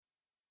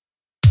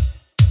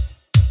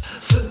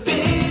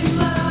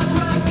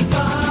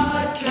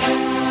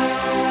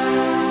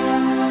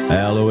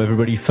Hello,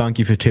 everybody. Thank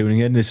you for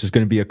tuning in. This is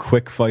going to be a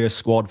quick fire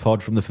squad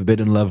pod from the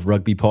Forbidden Love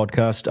Rugby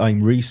podcast.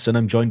 I'm Reese and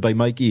I'm joined by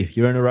Mikey.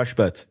 You're in a rush,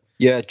 bet?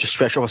 Yeah, just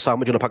fresh off a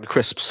sandwich and a pack of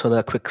crisps and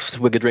a quick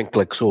swig of drink.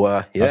 Let's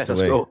go.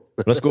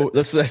 Let's go.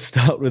 Let's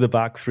start with the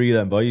back three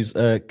then, boys.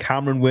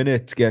 Cameron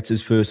Winnett gets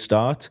his first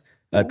start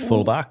at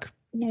fullback,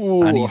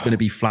 and he's going to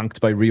be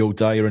flanked by Rio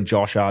Dyer and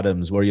Josh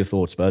Adams. What are your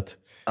thoughts, bud?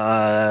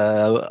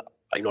 I'm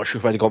not sure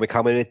if I'd got my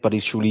Cameron in it, but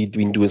he's surely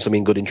been doing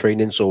something good in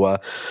training. So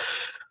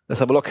let's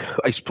have a look.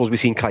 I suppose we've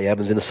seen Kai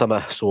Evans in the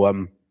summer, so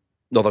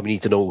not that we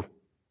need to know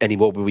any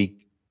more, but we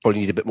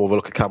probably need a bit more of a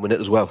look at Cameron in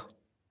it as well.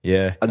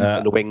 Yeah,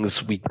 and the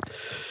wings,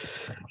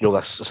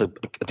 that's a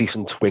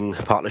decent wing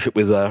partnership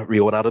with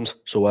Rio and Adams.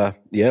 So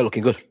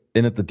looking good.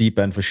 In at the deep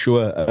end for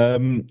sure.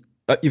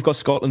 You've got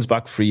Scotland's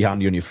back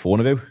freehand on your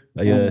phone, have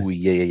you?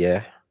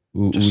 Yeah.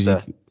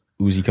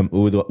 Who's he come?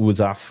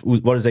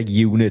 What is that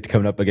unit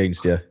coming up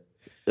against you?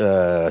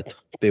 Bear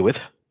with.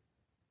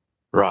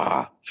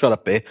 Rah, shut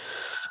up, Bear.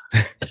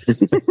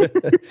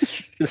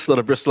 It's not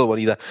a Bristol one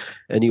either.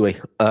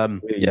 Anyway,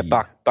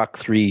 back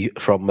three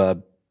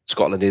from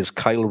Scotland is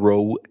Kyle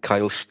Rowe,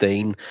 Kyle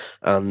Steyn,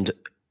 and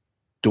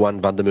Duan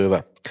van der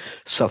Merwe.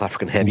 South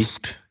African heavy.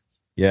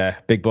 Yeah,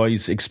 big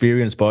boys,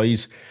 experienced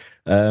boys.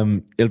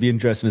 It'll be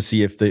interesting to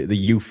see if the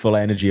youthful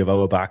energy of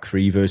our back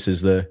three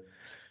versus the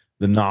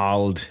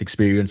gnarled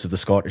experience of the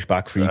Scottish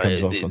back three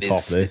comes off on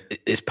top there.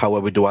 It's power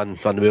with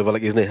Duan van der Merwe,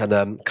 isn't it?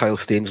 And Kyle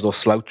Steyn's no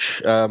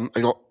slouch. I'm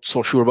not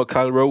so sure about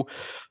Kyle Rowe,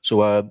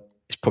 so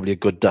it's probably a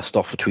good dust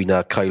off between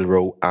Kyle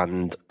Rowe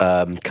and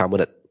Cam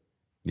Winnett.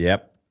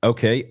 Yep.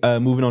 Okay,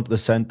 moving on to the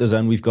centres,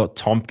 and we've got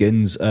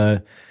Tompkins.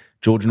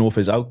 George North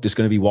is out. There's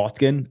going to be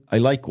Watkin. I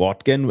like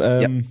Watkin.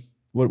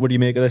 What do you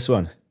make of this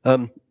one?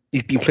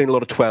 He's been playing a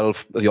lot of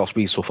 12 at the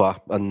Ospreys so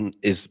far, and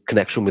his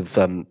connection with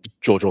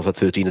George North at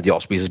 13 at the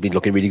Ospreys has been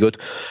looking really good.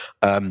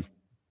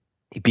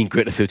 He's been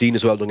great at 13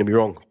 as well, don't get me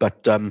wrong,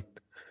 but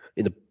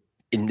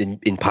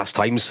in past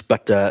times.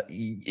 But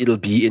it'll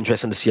be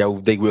interesting to see how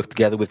they work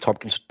together with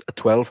Tompkins at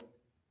 12.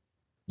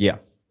 Yeah.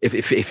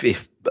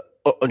 If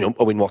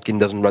Owen Watkin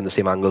doesn't run the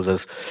same angles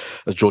as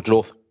George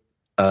North,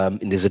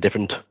 and is a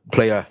different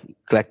player,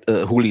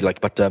 Hooley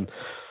but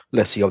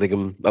let's see how they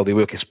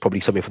work. It's probably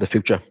something for the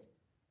future.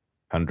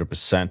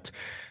 100%.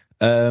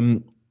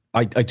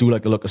 I do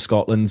like the look of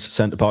Scotland's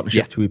centre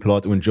partnership, Tui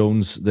Pilato and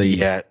Jones.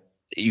 You're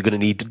going to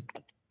need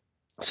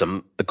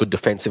a good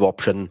defensive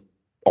option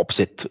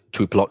opposite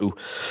Tui Pilato,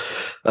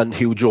 and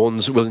Hugh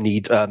Jones will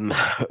need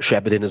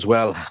Shepard as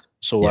well.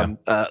 So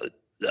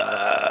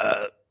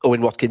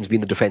Owen Watkins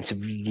being the defensive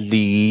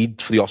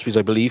lead for the Ospreys,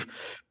 I believe,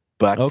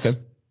 but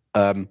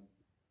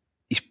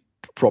he's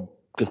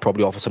can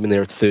probably offer something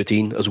there at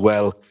 13 as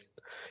well.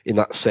 In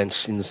that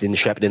sense, in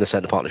Shepard in the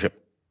centre partnership.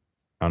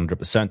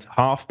 100%.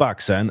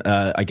 Halfbacks then,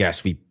 I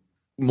guess we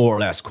more or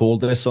less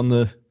called this on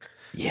the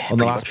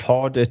last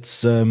pod.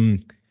 It's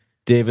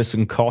Davis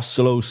and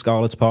Costello,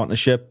 Scarlet's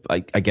partnership. I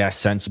guess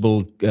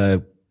sensible.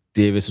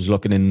 Davis was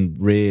looking in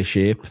rare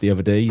shape the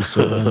other day.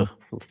 So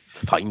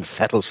fine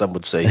fettle, some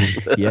would say.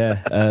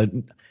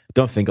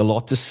 Don't think a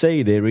lot to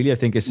say there, really. I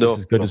think it's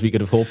as good as we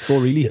could have hoped for,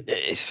 really.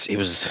 It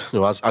was,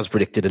 as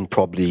predicted, and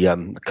probably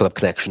club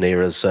connection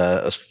here as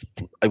I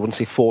wouldn't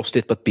say forced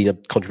it, but been a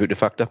contributing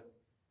factor.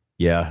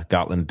 Yeah,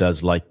 Gatland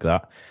does like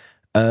that.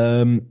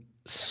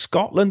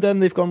 Scotland, then,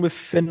 they've gone with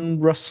Finn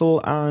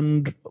Russell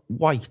and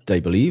White, I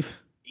believe.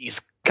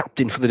 He's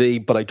captain for the day,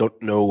 but I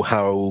don't know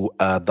how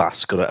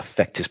that's going to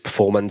affect his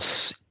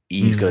performance.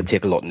 He's going to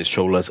take a lot on his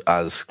shoulders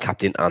as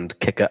captain and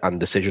kicker and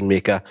decision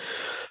maker.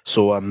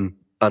 So, and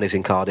he's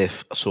in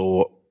Cardiff,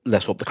 so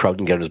let's hope the crowd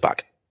can get his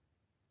back.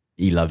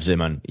 He loves it,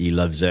 man. He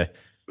loves it.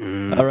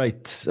 All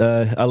right,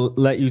 I'll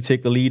let you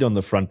take the lead on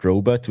the front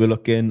row, but we're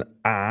looking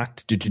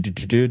at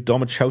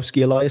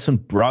Domachowski, Elias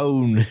and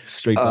Brown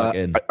straight back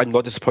in. I'm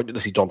not disappointed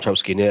to see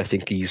Domachowski in there. I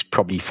think he's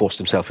probably forced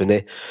himself in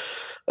there.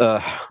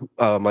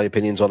 My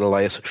opinions on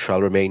Elias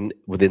shall remain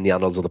within the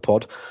annals of the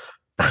pod.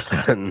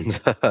 And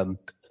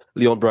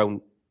Leon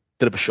Brown,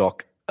 bit of a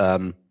shock.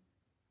 Let's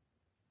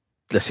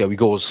see how he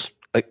goes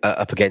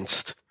up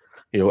against,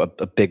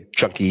 a big,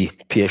 chunky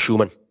Pierre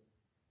Schumann,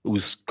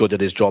 who's good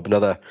at his job.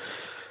 Another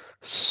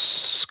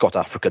Scott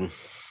African.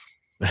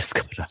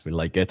 We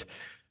like it.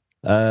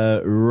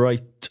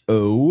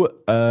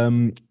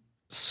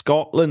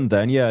 Scotland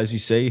then, as you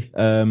say.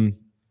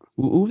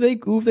 Who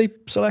have they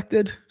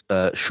selected?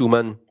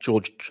 Schumann,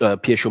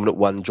 Pierre Schumann at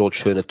 1,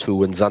 George Hearn at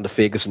 2, and Xander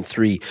Ferguson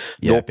 3.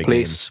 No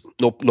place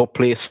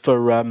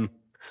for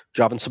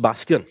Javan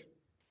Sebastian.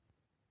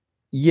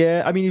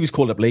 Yeah, I mean, he was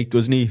called up late,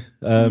 wasn't he?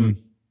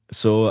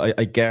 So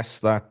I guess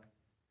that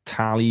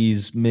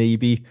tallies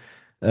maybe.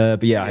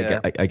 But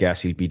I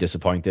guess he'd be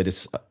disappointed.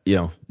 It's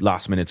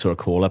last minute sort of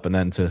call up and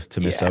then to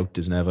miss out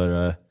is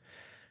never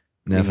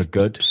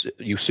good.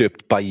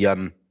 Usurped by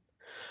I'm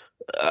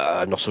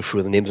not so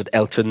sure the names of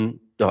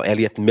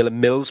Elliot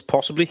Mills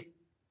possibly.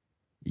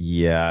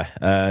 Yeah,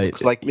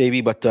 looks like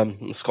maybe, but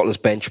Scotland's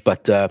bench,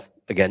 but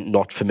again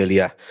not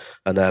familiar.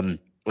 And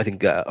I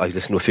think I've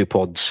listened to a few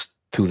pods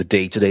through the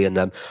day today, and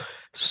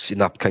in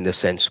that kind of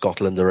sense,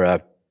 Scotland are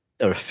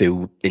are a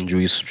few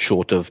injuries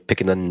short of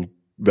picking a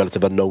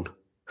relative unknown.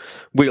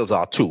 Wales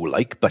are too,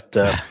 but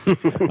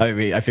I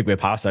mean, I think we're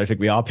past that. I think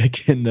we are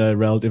picking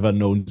relative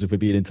unknowns if we're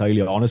being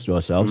entirely honest with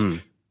ourselves.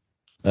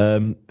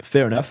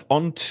 Fair enough.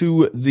 On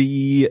to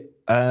the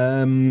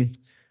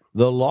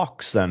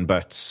locks then,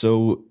 but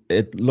so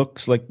it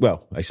looks like,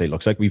 well, I say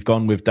looks like we've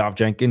gone with Dav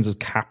Jenkins as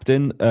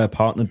captain,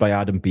 partnered by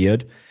Adam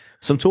Beard.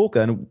 Some talk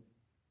then,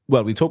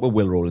 well, we'll talk about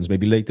Will Rowlands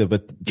maybe later,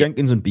 but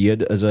Jenkins and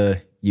Beard as a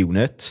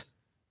unit.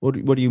 What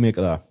do you make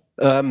of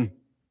that?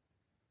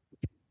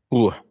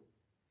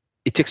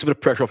 It takes a bit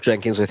of pressure off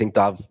Jenkins. I think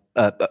Dav.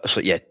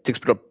 It takes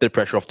a bit of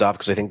pressure off Dav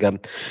because I think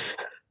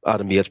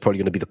Adam Beard's probably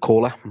going to be the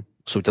caller,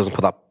 so it doesn't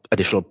put that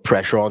additional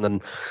pressure on.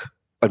 And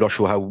I'm not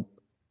sure how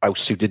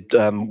suited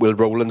Will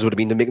Rowlands would have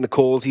been to making the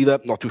calls either.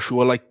 Not too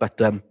sure, but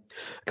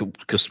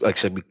because like I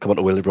said, we come on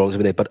to Will Rowlands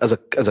in a minute. But as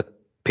a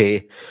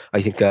pair,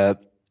 I think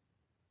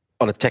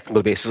on a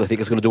technical basis, I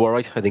think it's going to do all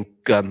right. I think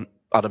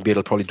Adam Beard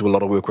will probably do a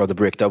lot of work around the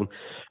breakdown,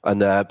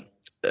 and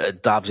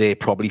Dav's A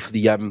probably for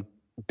the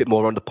bit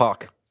more around the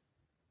park.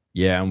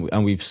 Yeah,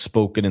 and we've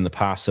spoken in the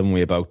past, haven't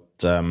we, about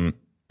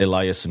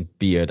Elias and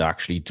Beard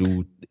actually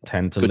do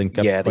tend to link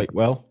up quite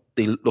well.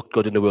 They looked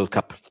good in the World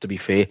Cup, to be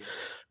fair,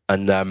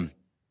 and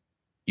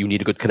you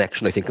need a good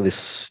connection, I think, in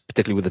this,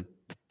 particularly with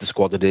the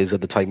squad it is at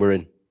the time we're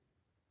in.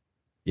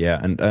 Yeah,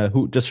 and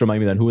who? Just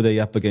remind me then, who are they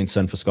up against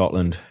then for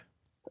Scotland?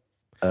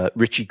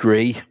 Richie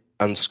Gray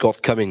and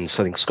Scott Cummins.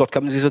 I think Scott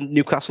Cummins is a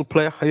Newcastle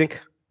player, I think.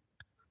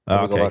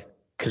 Okay.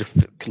 Could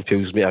have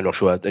confused me. I'm not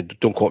sure.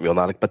 Don't quote me on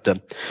that. But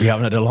we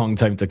haven't had a long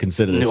time to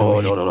consider this.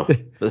 No.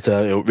 But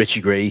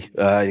Richie Gray,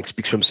 I think,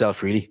 speaks for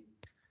himself, really.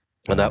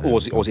 And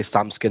Ozzy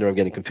Sam Skinner, I'm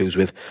getting confused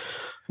with,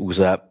 who's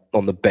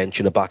on the bench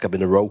in a backup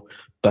in a row.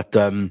 But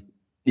they're in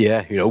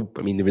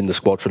the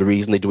squad for the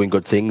reason. They're doing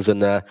good things,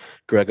 and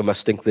Gregor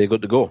must think they're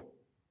good to go,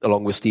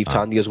 along with Steve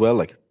Tandy as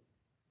well.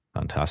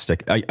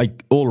 Fantastic. I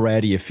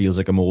already, it feels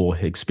like a more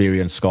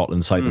experienced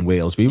Scotland side than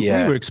Wales. We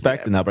were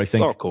expecting that, but I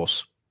think, of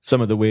course, some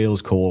of the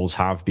Wales calls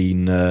have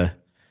been,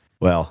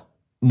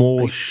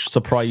 more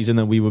surprising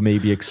than we were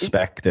maybe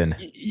expecting.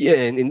 Yeah,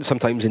 and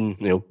sometimes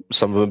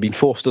some of them have been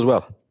forced as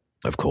well.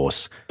 Of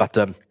course. But,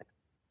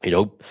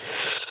 you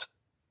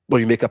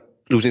make up,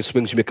 losing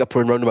swings, you make up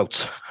for in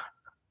roundabouts.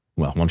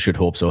 Well, one should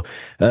hope so.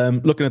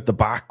 Looking at the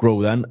back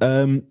row then,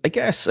 I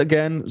guess,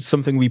 again,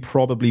 something we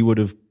probably would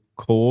have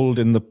called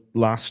in the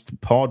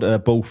last pod,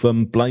 both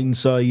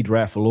blindside,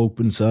 Raffle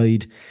open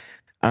side,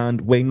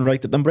 and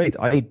Wainwright at number 8.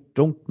 I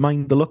don't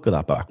mind the look of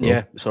that back row.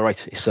 Yeah, it's all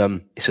right. It's I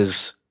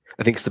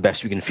think it's the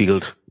best we can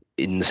field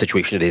in the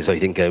situation it is. I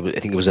think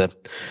it was a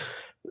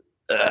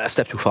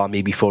step too far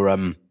maybe for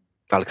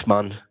Alex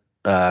Mann,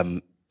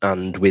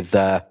 and with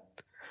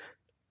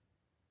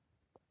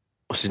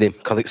what's his name?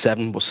 Can't think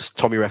 7.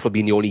 Tommy Raffle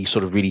being the only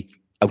sort of really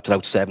out and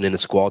out 7 in the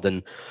squad,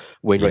 and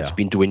Wainwright's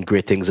been doing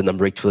great things at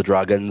number 8 for the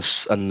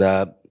Dragons, and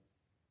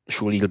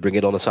surely he'll bring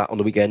it on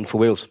the weekend for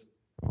Wales.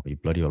 Oh, you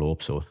bloody well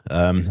hope so.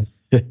 And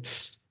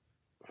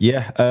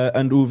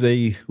who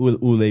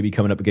will they be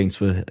coming up against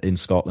in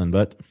Scotland?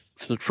 But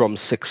from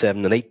 6,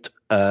 7, and 8.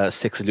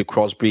 6 is Luke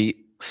Crosby,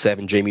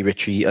 7 Jamie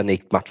Ritchie, and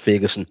 8 Matt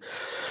Ferguson.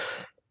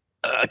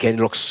 Again,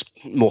 it looks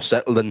more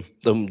settled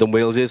than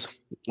Wales is,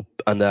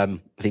 and I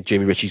think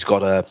Jamie Ritchie's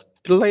got a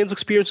bit of Lions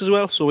experience as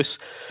well. So it's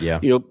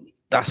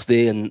that's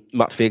there, and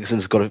Matt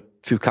Ferguson's got a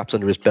few caps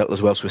under his belt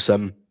as well. So it's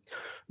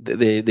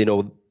they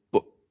know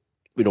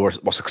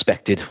what's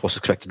expected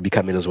to be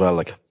coming as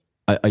well.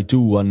 I do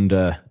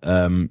wonder.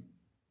 I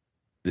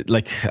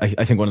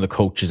think one of the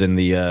coaches in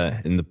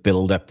the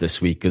build up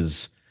this week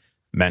has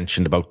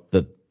mentioned about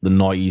the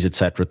noise,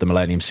 etc., at the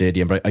Millennium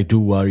Stadium. But I do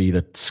worry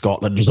that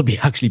Scotland will be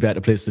actually better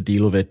placed to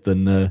deal with it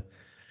than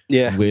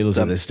Wales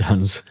as it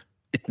stands.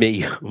 It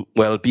may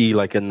well be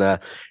in the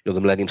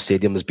Millennium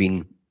Stadium has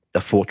been a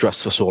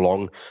fortress for so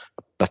long,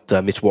 but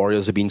its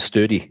Warriors have been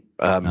sturdy.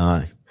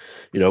 And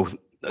you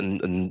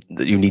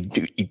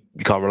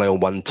can't rely on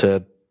one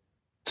to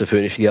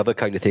furnish the other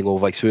kind of thing, or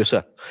vice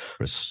versa.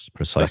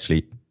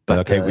 Precisely.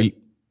 But okay,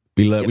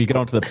 we'll get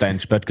on to the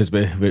bench, but because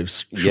we're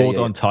short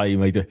on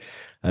time,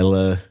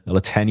 I'll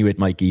attenuate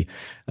Mikey.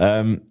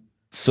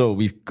 So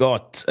we've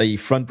got a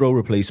front row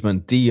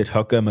replacement: D at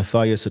hooker,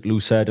 Matthias at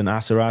loosehead, and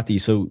Asarati.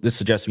 So this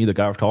suggests to me that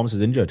Gareth Thomas is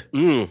injured.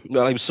 Well,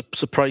 I was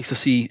surprised to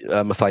see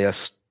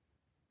Matthias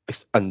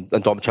and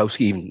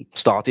Domachowski even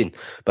starting,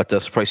 but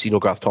surprised to see no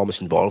Gareth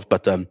Thomas involved.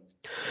 But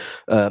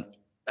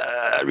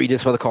reading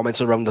some of the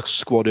comments around the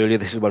squad earlier,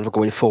 this is when we're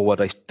going forward.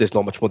 There's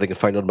not much more they can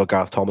find out about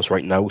Gareth Thomas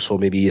right now, so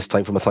maybe it's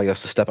time for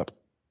Matthias to step up.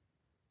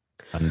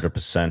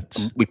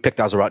 100%. We picked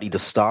Asarati to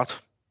start,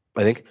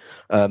 I think.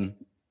 I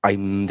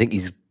think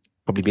he's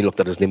probably been looked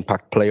at as an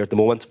impact player at the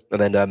moment.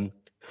 And then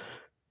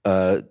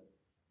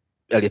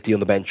Elliot Dee on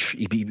the bench.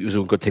 He was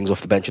doing good things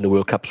off the bench in the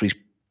World Cup, so he's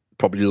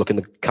probably looking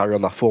to carry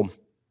on that form.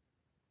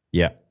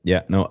 Yeah,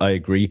 no, I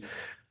agree.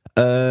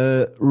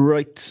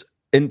 Right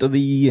into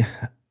the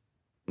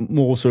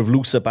more sort of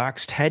looser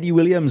backs. Teddy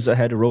Williams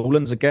ahead of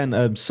Rowlands.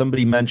 Again,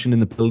 somebody mentioned in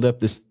the build-up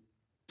this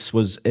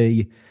was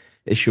a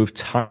issue of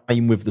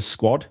time with the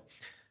squad.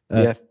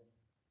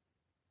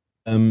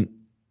 Can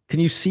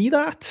you see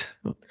that?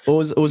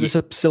 Or is this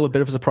still a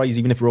bit of a surprise,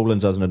 even if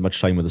Rowlands hasn't had much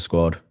time with the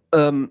squad?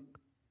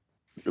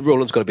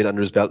 Rowlands got a bit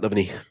under his belt, haven't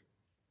he?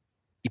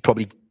 He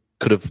probably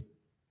could have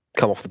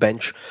come off the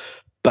bench,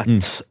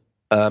 but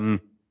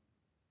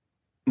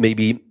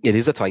maybe it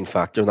is a time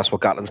factor, and that's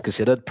what Gatland's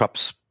considered.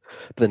 Perhaps,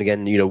 but then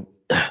again,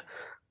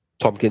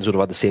 Tompkins would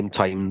have had the same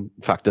time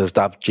factors.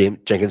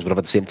 Jenkins would have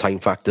had the same time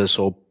factors.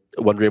 So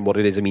wondering what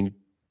it is. I mean,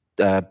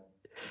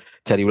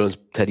 Teddy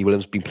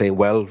Williams been playing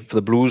well for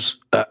the Blues,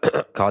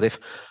 Cardiff.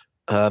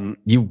 I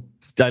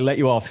let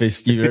you off.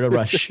 You're in a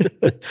rush.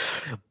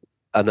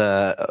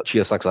 And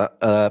cheers, thanks for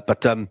that.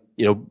 But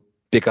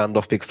big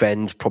handoff, big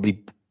fend,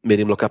 probably made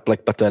him look up.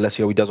 But let's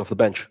see how he does off the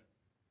bench.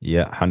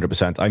 Yeah,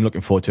 100%. I'm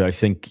looking forward to it. I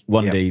think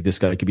one day this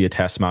guy could be a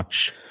test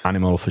match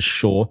animal for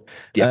sure.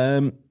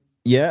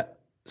 Yeah.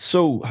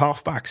 So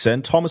halfbacks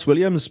then. Thomas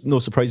Williams, no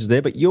surprises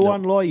there. But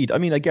Johan Lloyd, I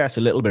mean, I guess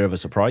a little bit of a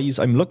surprise.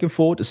 I'm looking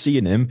forward to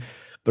seeing him,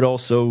 but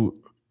also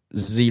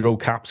 0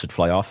 caps at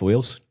fly half for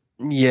Wales.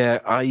 Yeah,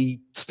 I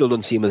still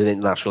don't see him as an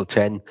international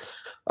 10.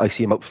 I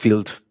see him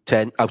outfield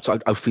 10,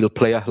 outfield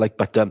player.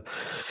 But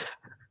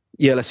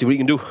let's see what he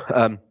can do.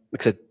 Like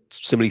I said,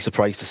 similarly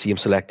surprised to see him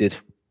selected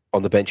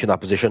on the bench in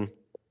that position.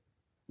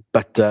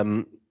 But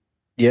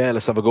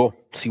let's have a go.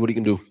 See what he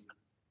can do.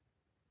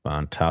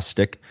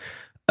 Fantastic.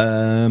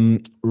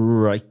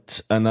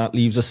 Right, and that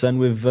leaves us then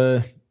with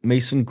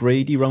Mason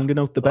Grady rounding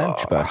out the bench.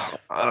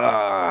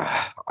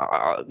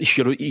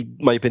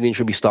 My opinion,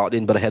 should be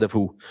starting, but ahead of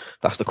who?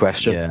 That's the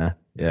question.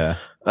 Yeah.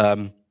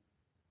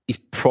 He's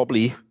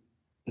probably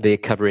there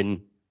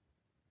covering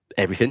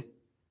everything.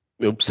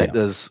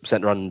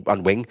 Centre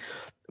and wing.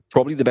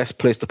 Probably the best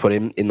place to put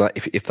him in that,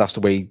 if that's the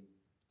way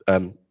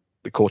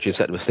the coaching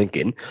set was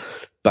thinking.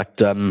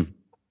 But it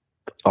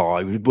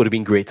would have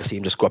been great to see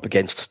him just go up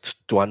against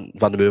Duan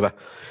van der Merwe,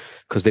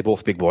 because they're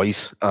both big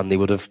boys, and they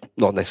would have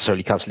not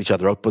necessarily cancelled each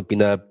other out, but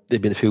there've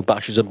been a few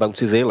bashes and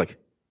bounces there.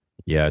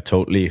 Yeah,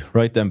 totally.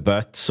 Right then,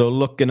 Bert. So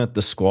looking at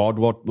the squad,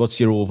 what's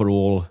your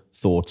overall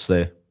thoughts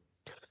there?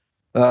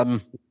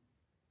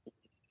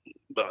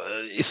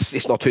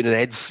 It's not turning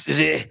heads, is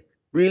it?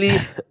 Really?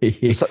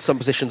 Some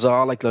positions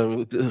are,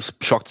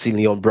 shocked seeing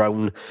Leon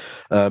Brown.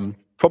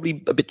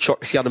 Probably a bit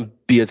shocked to see Adam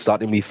Beard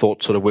starting. We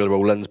thought sort of Will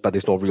Rowlands, but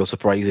there's no real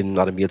surprise in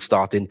Adam Beard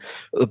starting.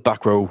 The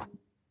back row,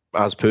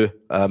 as per.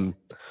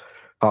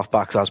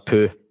 Halfbacks, as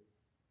per.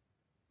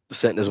 The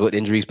centres got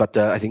injuries, but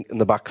I think in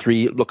the back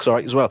three it looks all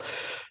right as well.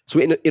 So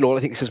in all,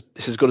 I think this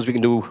is as good as we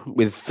can do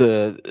with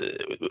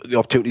the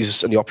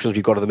opportunities and the options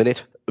we've got at the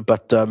minute.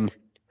 But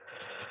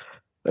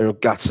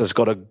Gats has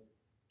got a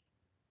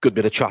good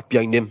bit of chat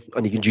behind him,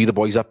 and he can G the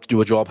boys up to do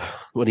a job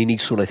when he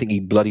needs to, and I think he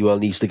bloody well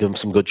needs to give him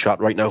some good chat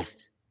right now.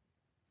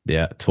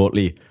 Yeah,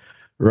 totally.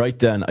 Right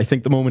then, I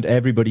think the moment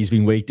everybody's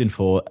been waiting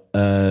for,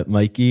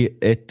 Mikey,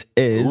 it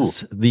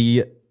is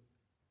the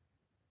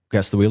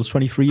Wales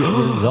 23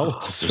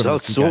 results.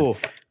 So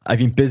I've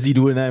been busy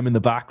doing them in the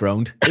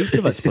background. 8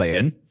 of us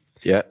playing.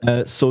 Yeah.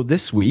 So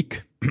this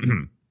week,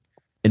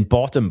 in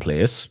bottom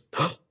place,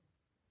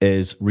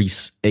 is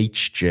Reese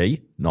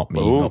HJ, not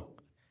me.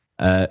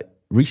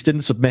 Reese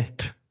didn't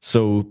submit,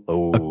 so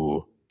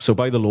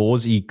by the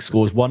laws, he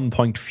scores 1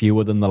 point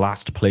fewer than the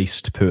last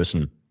placed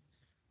person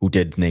who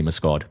did name a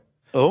squad.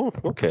 Oh,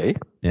 okay.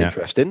 Yeah.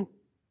 Interesting.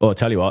 Oh, I'll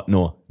tell you what,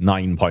 no,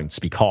 9 points,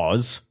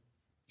 because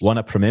one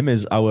up from him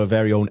is our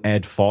very own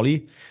Ed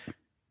Foley.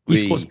 He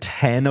scores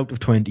 10 out of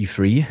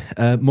 23,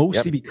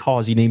 mostly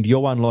because he named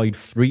Johan Lloyd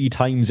 3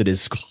 times in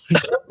his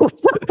squad.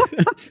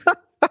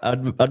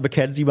 and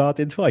Mackenzie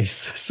Martin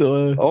twice.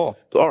 So,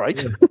 all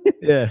right.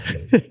 Yeah.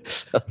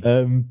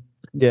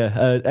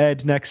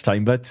 Ed next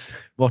time, but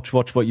watch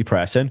what you're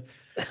pressing.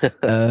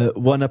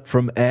 One up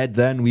from Ed,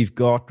 then we've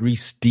got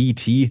Reese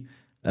DT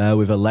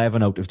with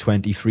 11 out of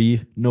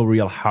 23. No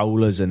real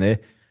howlers in there.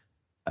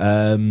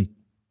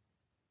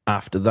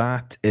 After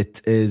that,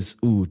 it is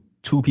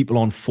 2 people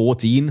on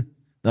 14.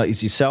 That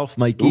is yourself,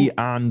 Mikey,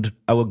 and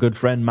our good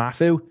friend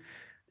Matthew.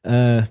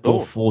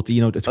 Both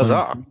 14 out of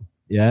 23.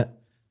 Yeah.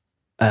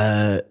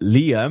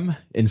 Liam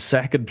in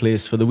second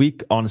place for the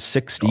week on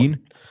 16.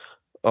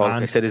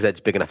 Like I said, his head's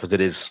big enough as it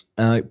is.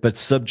 But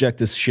subject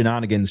to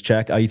shenanigans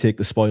check, I take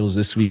the spoils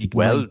this week.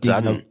 Well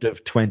done. Out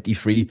of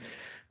 23.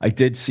 I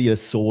did see a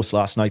source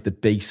last night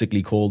that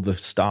basically called the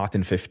start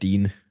in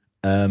 15.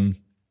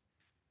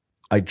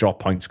 I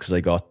dropped points because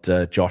I got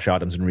Josh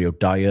Adams and Rio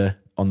Dyer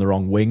on the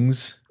wrong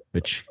wings,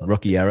 which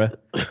rookie error.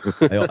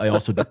 I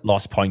also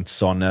lost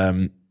points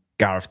on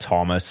Gareth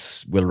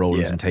Thomas, Will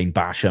Rowlands, and Tane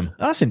Basham.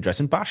 That's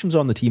interesting. Basham's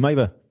on the team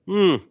either.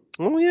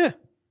 Oh yeah,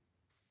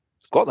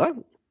 got that.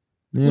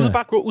 Yeah.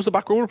 Who's the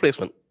back row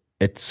replacement?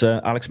 It's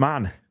Alex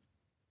Mann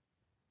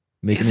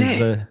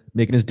making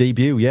his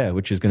debut. Yeah,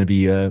 which is going to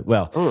be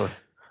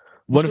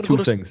one of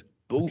 2 things.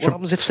 What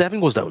happens if 7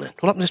 goes down then?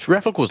 What happens if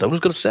Reffel goes down?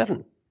 Who's got a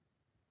 7?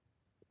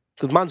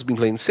 Because Mann's been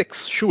playing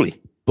 6, surely.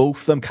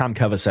 Both of them can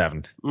cover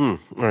 7. All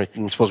right.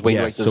 And I suppose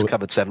Wainwright has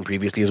covered 7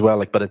 previously as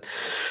well. But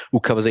who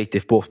covers 8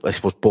 if both? I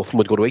suppose both of them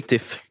would go to 8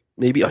 if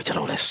maybe. I don't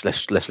know.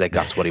 Let's let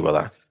Gats worry about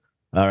that.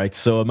 All right,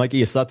 so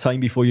Mikey, it's that time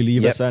before you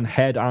leave us then.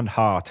 Head and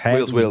heart.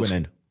 Head Wales.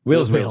 winning.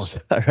 Wales.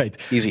 All right.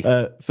 Easy.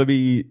 For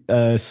me,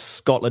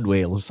 Scotland,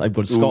 Wales. I'm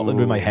going Scotland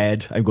with my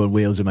head. I'm going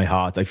Wales with my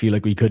heart. I feel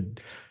like we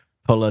could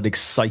pull an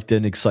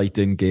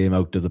exciting game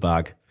out of the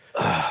bag.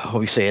 What are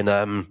we saying?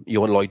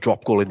 Johan Lloyd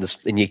drop goal in the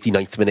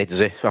 89th minute, is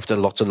it? After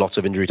lots and lots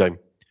of injury time.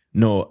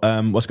 No,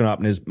 what's going to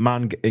happen is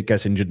Man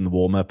gets injured in the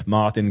warm-up.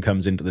 Martin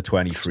comes into the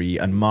 23,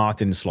 and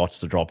Martin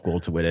slots the drop goal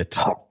to win it.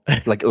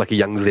 like a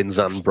young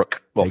Zinzan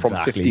Brook. Well,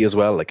 exactly. From 50 as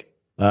well.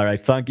 All right,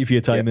 thank you for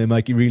your time,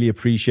 Mikey. Really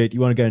appreciate it.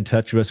 You want to get in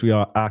touch with us? We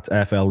are at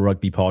FL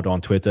Rugby Pod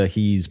on Twitter.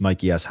 He's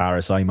Mikey S.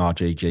 Harris. I'm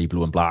RJJ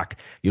Blue and Black.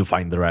 You'll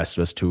find the rest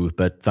of us too.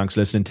 But thanks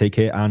for listening. Take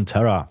care and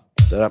ta-ra.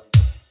 Ta-ra.